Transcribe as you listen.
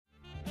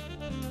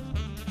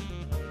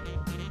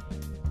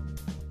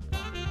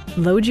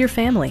Load your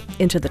family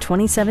into the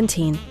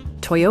 2017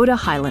 Toyota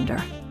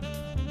Highlander.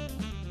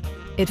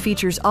 It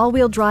features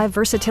all-wheel drive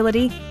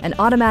versatility, an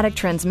automatic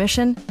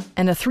transmission,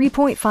 and a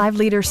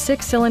 3.5-liter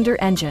six-cylinder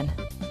engine.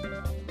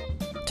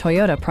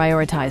 Toyota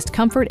prioritized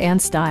comfort and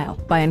style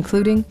by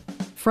including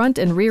front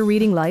and rear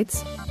reading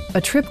lights, a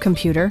trip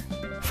computer,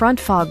 front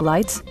fog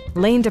lights,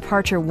 lane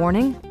departure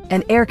warning,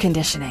 and air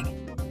conditioning.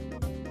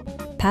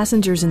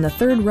 Passengers in the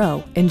third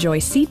row enjoy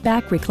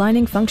seat-back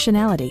reclining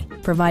functionality,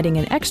 providing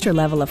an extra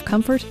level of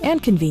comfort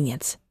and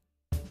convenience.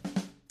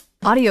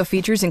 Audio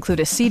features include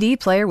a CD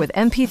player with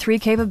MP3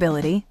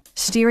 capability,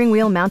 steering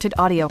wheel mounted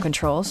audio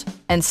controls,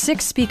 and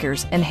 6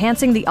 speakers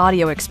enhancing the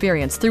audio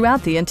experience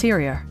throughout the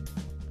interior.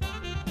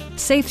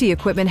 Safety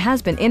equipment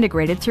has been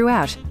integrated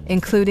throughout,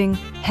 including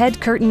head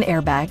curtain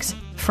airbags,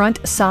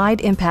 front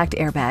side impact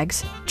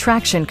airbags,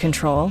 traction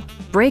control,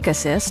 brake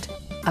assist,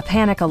 a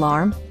panic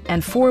alarm,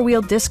 and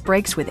 4-wheel disc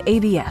brakes with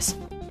ABS.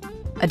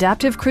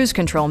 Adaptive Cruise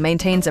Control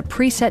maintains a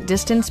preset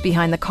distance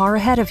behind the car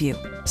ahead of you,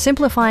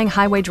 simplifying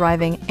highway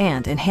driving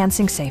and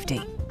enhancing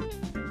safety.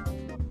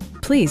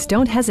 Please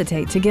don't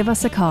hesitate to give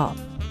us a call.